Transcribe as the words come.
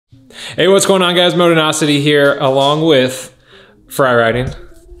Hey, what's going on, guys? Motonosity here, along with Fry Riding.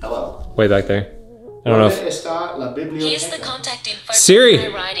 Hello. Way back there. I don't know if... Here's the contact info Siri.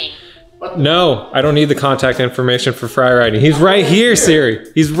 for Fry Riding. No, I don't need the contact information for Fry Riding. He's right here, Siri.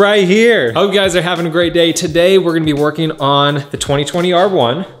 He's right here. Hope you guys are having a great day. Today, we're gonna be working on the 2020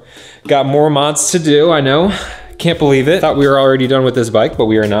 R1. Got more mods to do, I know. Can't believe it. Thought we were already done with this bike, but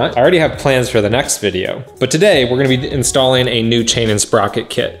we are not. I already have plans for the next video. But today, we're gonna be installing a new chain and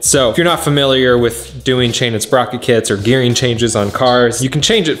sprocket kit. So if you're not familiar with doing chain and sprocket kits or gearing changes on cars, you can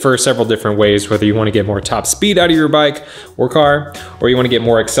change it for several different ways, whether you wanna get more top speed out of your bike or car, or you wanna get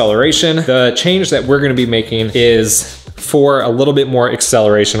more acceleration. The change that we're gonna be making is for a little bit more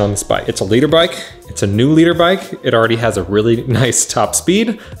acceleration on this bike. It's a leader bike. It's a new leader bike. It already has a really nice top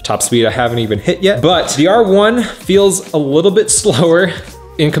speed I haven't even hit yet. But the R1 feels a little bit slower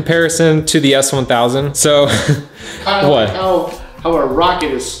in comparison to the S1000. So, what? How a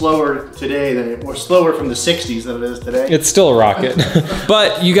rocket is slower today than it, or slower from the 60s than it is today. It's still a rocket.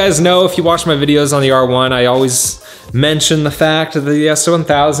 But you guys know, if you watch my videos on the R1, I always mention the fact that the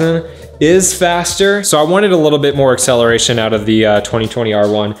S1000 is faster. So I wanted a little bit more acceleration out of the 2020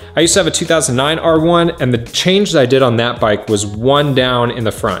 R1. I used to have a 2009 R1, and the change that I did on that bike was one down in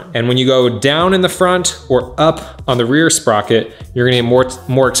the front. And when you go down in the front or up on the rear sprocket, you're gonna get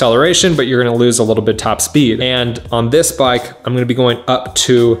more acceleration, but you're gonna lose a little bit top speed. And on this bike, I'm gonna be going up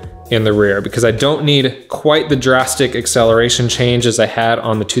 2 in the rear because I don't need quite the drastic acceleration change as I had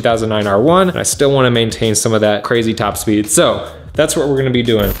on the 2009 R1, and I still wanna maintain some of that crazy top speed. So that's what we're gonna be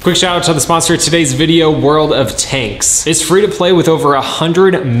doing. Quick shout out to the sponsor of today's video, World of Tanks. It's free to play with over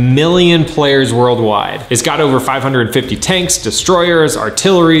 100 million players worldwide. It's got over 550 tanks, destroyers,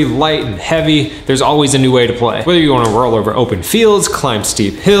 artillery, light and heavy. There's always a new way to play. Whether you wanna roll over open fields, climb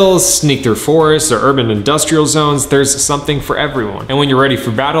steep hills, sneak through forests or urban industrial zones, there's something for everyone. And when you're ready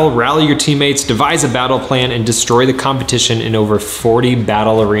for battle, rally your teammates, devise a battle plan, and destroy the competition in over 40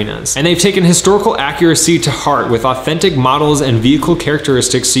 battle arenas. And they've taken historical accuracy to heart with authentic models and vehicle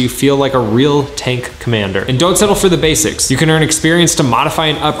characteristics so you feel like a real tank commander. And don't settle for the basics. You can earn experience to modify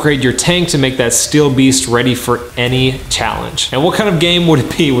and upgrade your tank to make that steel beast ready for any challenge. And what kind of game would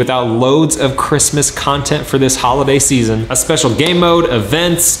it be without loads of Christmas content for this holiday season? A special game mode,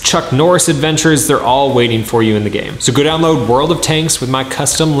 events, Chuck Norris adventures, they're all waiting for you in the game. So go download World of Tanks with my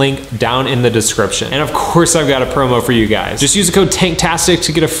custom link down in the description. And of course, I've got a promo for you guys. Just use the code TANKTASTIC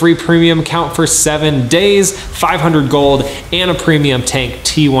to get a free premium account for 7 days, 500 gold, and a premium tank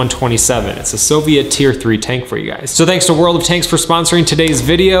T127. It's a Soviet tier 3 tank for you guys. So thanks to World of Tanks for sponsoring today's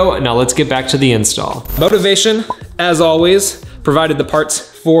video. Now let's get back to the install. Motovation, as always, provided the parts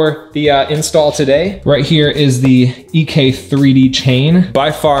for the install today. Right here is the EK3D chain.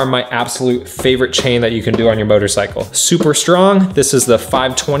 By far my absolute favorite chain that you can do on your motorcycle. Super strong. This is the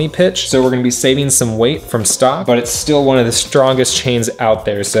 520 pitch. So we're gonna be saving some weight from stock, but it's still one of the strongest chains out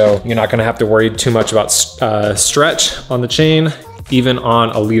there. So you're not gonna have to worry too much about stretch on the chain, even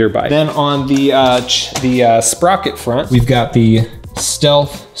on a leader bike. Then on the sprocket front, we've got the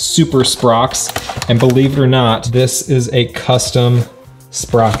Stealth Supersprox, and believe it or not, this is a custom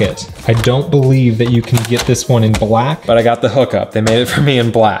sprocket. I don't believe that you can get this one in black, but I got the hookup. They made it for me in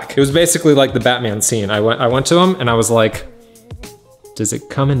black. It was basically like the Batman scene. I went to them and I was like, does it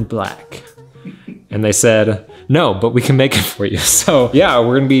come in black? And they said, no, but we can make it for you. So yeah,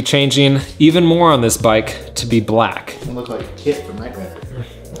 we're gonna be changing even more on this bike to be black. It looks like a kit from Knight Rider.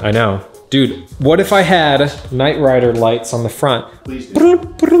 I know. Dude, what if I had Knight Rider lights on the front? Please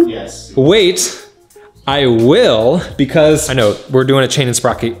do. Yes. Wait, I will, because I know we're doing a chain and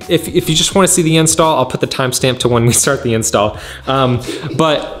sprocket. If you just want to see the install, I'll put the timestamp to when we start the install.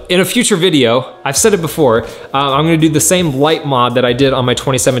 But in a future video, I've said it before, I'm gonna do the same light mod that I did on my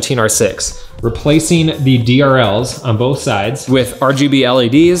 2017 R6. Replacing the DRLs on both sides with RGB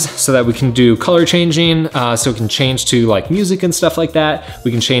LEDs so that we can do color changing, so we can change to like music and stuff like that.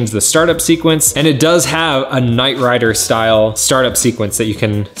 We can change the startup sequence, and it does have a Knight Rider style startup sequence that you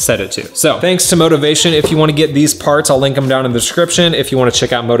can set it to. So thanks to Motovation. If you want to get these parts, I'll link them down in the description. If you want to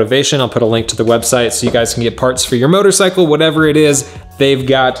check out Motovation, I'll put a link to the website so you guys can get parts for your motorcycle, whatever it is. They've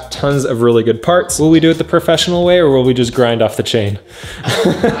got tons of really good parts. Will we do it the professional way, or will we just grind off the chain?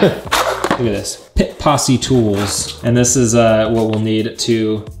 Look at this, Pit Posse tools. And this is what we'll need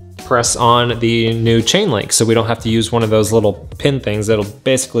to press on the new chain link, so we don't have to use one of those little pin things that'll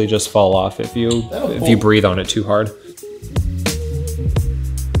basically just fall off if you breathe on it too hard.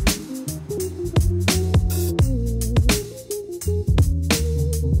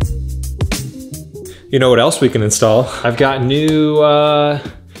 You know what else we can install? I've got new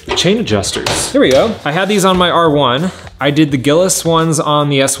chain adjusters. Here we go. I had these on my R1. I did the Gillis ones on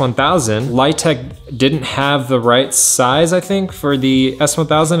the S1000. Litec didn't have the right size, I think, for the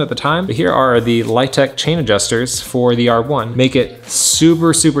S1000 at the time. But here are the Litec chain adjusters for the R1. Make it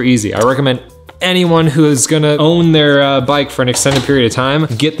super, super easy. I recommend anyone who is gonna own their bike for an extended period of time,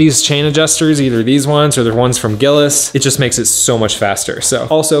 get these chain adjusters, either these ones or the ones from Gillis. It just makes it so much faster. So,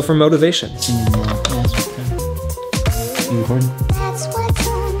 also from Motovation.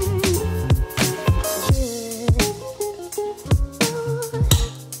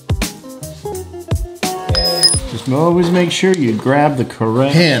 Just always make sure you grab the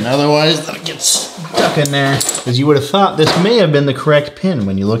correct pin, otherwise it'll get stuck in there. Because you would have thought this may have been the correct pin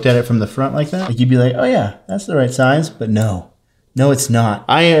when you looked at it from the front like that. Like you'd be like, oh yeah, that's the right size, but no. No, it's not.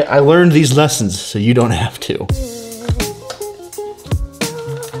 I learned these lessons so you don't have to.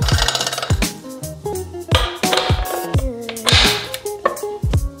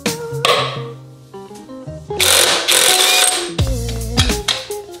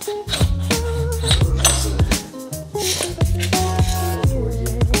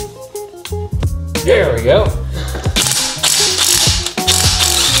 There we go.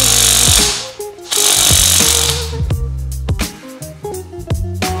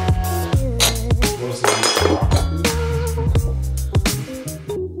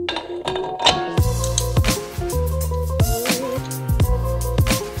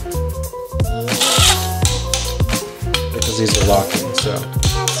 Because these are locked in, so.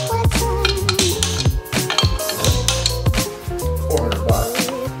 $400.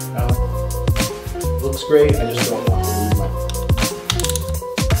 Looks great, I just don't want to lose my...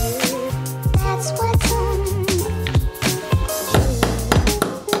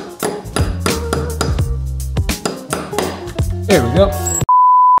 There we go.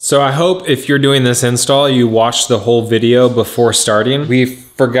 So I hope if you're doing this install, you watched the whole video before starting. We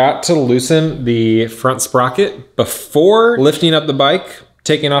forgot to loosen the front sprocket before lifting up the bike,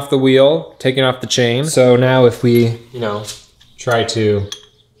 taking off the wheel, taking off the chain. So now if we, try to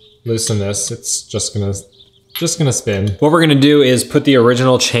loosen this, it's just gonna spin. What we're gonna do is put the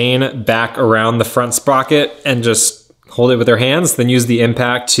original chain back around the front sprocket and just hold it with our hands, then use the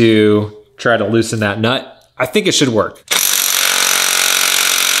impact to try to loosen that nut. I think it should work.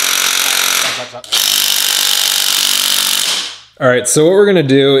 All right, so what we're gonna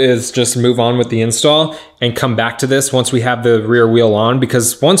do is just move on with the install and come back to this once we have the rear wheel on,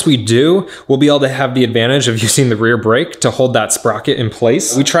 because once we do, we'll be able to have the advantage of using the rear brake to hold that sprocket in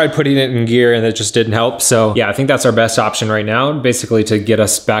place. We tried putting it in gear and it just didn't help. So yeah, I think that's our best option right now, basically to get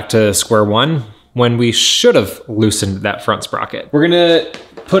us back to square one when we should have loosened that front sprocket. We're gonna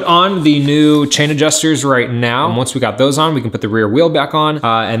put on the new chain adjusters right now. And once we got those on, we can put the rear wheel back on,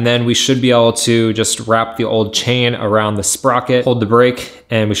 and then we should be able to just wrap the old chain around the sprocket, hold the brake,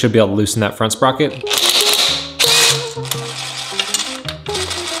 and we should be able to loosen that front sprocket.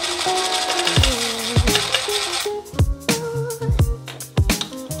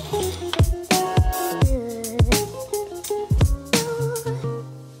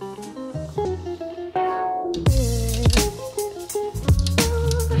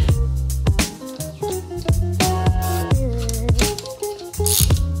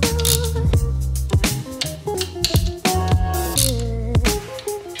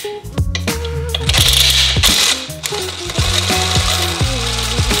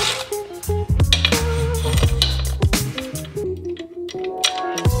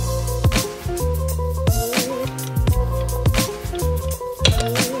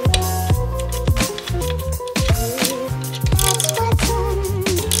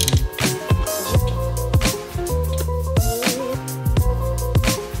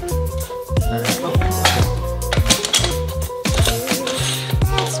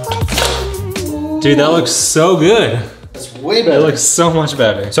 Dude, that looks so good. That's way better. It looks so much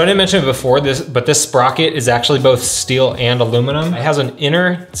better. So I didn't mention it before, but this sprocket is actually both steel and aluminum. It has an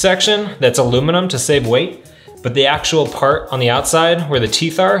inner section that's aluminum to save weight, but the actual part on the outside where the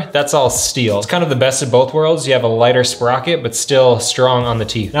teeth are, that's all steel. It's kind of the best of both worlds. You have a lighter sprocket, but still strong on the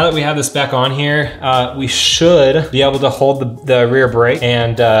teeth. Now that we have this back on here, we should be able to hold the rear brake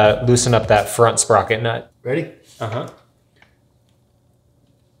and loosen up that front sprocket nut. Ready? Uh-huh.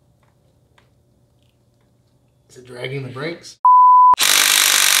 Is it dragging the brakes?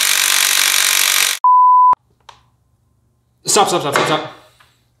 Stop.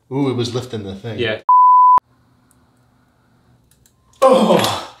 Ooh, it was lifting the thing. Yeah.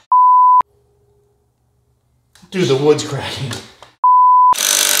 Oh! Dude, the wood's cracking.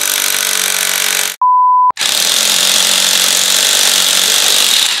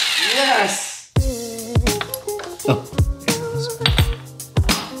 Yes! Oh.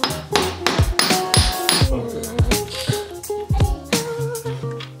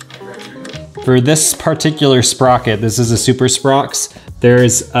 For this particular sprocket, this is a Supersprox,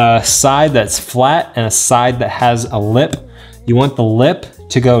 there's a side that's flat and a side that has a lip. You want the lip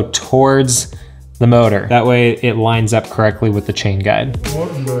to go towards the motor. That way it lines up correctly with the chain guide. What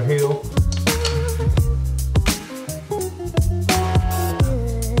in the hell?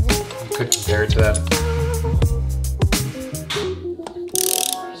 You could compare it to that.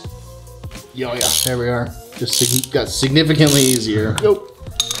 Yeah, there we are. Just got significantly easier. Nope.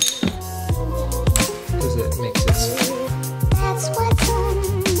 Because it makes it. That's what's on.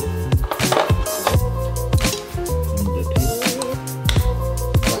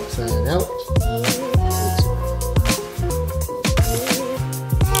 Black side out.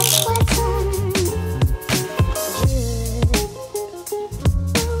 That's what's on.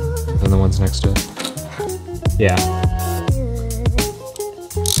 And the ones next to it. Yeah.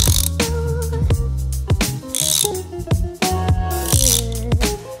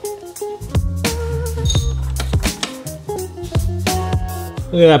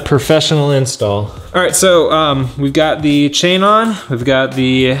 Look at that professional install. All right, so we've got the chain on, we've got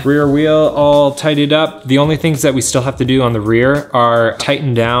the rear wheel all tidied up. The only things that we still have to do on the rear are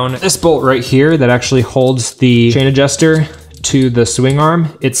tighten down this bolt right here that actually holds the chain adjuster to the swing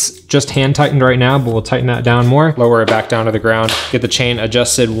arm. It's just hand tightened right now, but we'll tighten that down more. Lower it back down to the ground, get the chain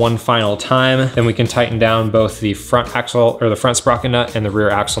adjusted one final time. Then we can tighten down both the front axle or the front sprocket nut and the rear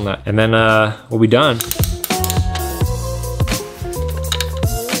axle nut. And then we'll be done.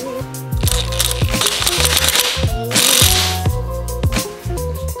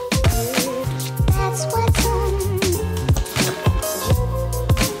 That's what's on.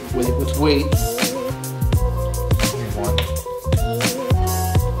 Let's wait.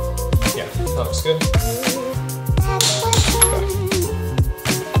 Yeah, that looks good. That's what's on.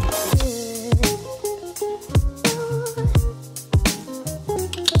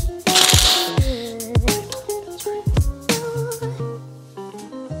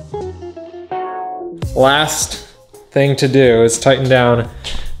 Last thing to do is tighten down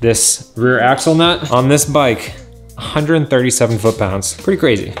this rear axle nut on this bike. 137 foot-pounds, pretty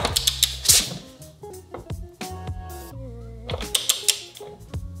crazy.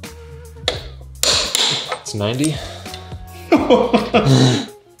 It's 90.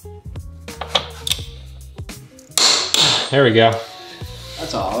 There we go.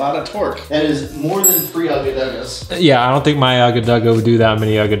 That's a lot of torque. That is more than 3 Ugga-Duggas. Yeah, I don't think my Ugga-Dugga would do that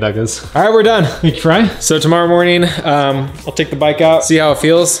many Ugga-Duggas. All right, we're done. You try? So tomorrow morning, I'll take the bike out, see how it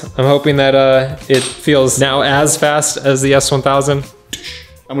feels. I'm hoping that it feels now as fast as the S1000.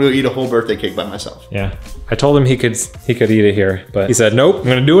 I'm gonna go eat a whole birthday cake by myself. Yeah, I told him he could eat it here, but he said, nope, I'm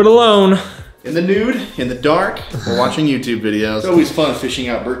gonna do it alone. In the nude, in the dark, we're watching YouTube videos. It's always fun fishing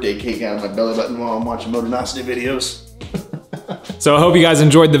out birthday cake out of my belly button while I'm watching Motonosity videos. So I hope you guys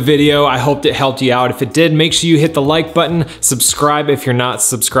enjoyed the video. I hope it helped you out. If it did, make sure you hit the like button, subscribe if you're not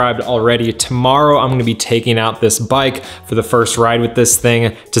subscribed already. Tomorrow, I'm gonna be taking out this bike for the first ride with this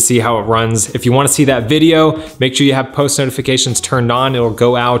thing to see how it runs. If you wanna see that video, make sure you have post notifications turned on. It'll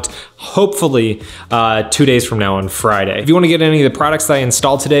go out hopefully 2 days from now on Friday. If you wanna get any of the products that I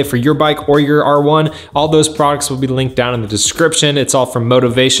installed today for your bike or your R1, all those products will be linked down in the description. It's all from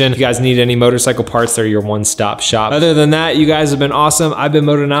Motovation. If you guys need any motorcycle parts, they're your one-stop shop. Other than that, you guys have been awesome. I've been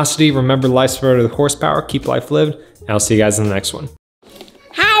Motonosity. Remember, life's better with horsepower. Keep life lived. And I'll see you guys in the next one.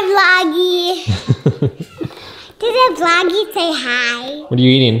 Hi, Vloggy. Did the Vloggy say hi? What are you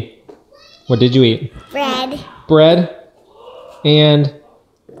eating? What did you eat? Bread, Bread and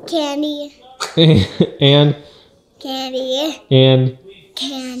candy, and candy, and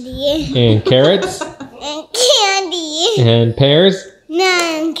candy, and carrots and candy. and pears.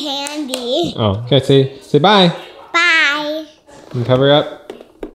 None candy. Oh, okay. Say bye. Bye. And cover up.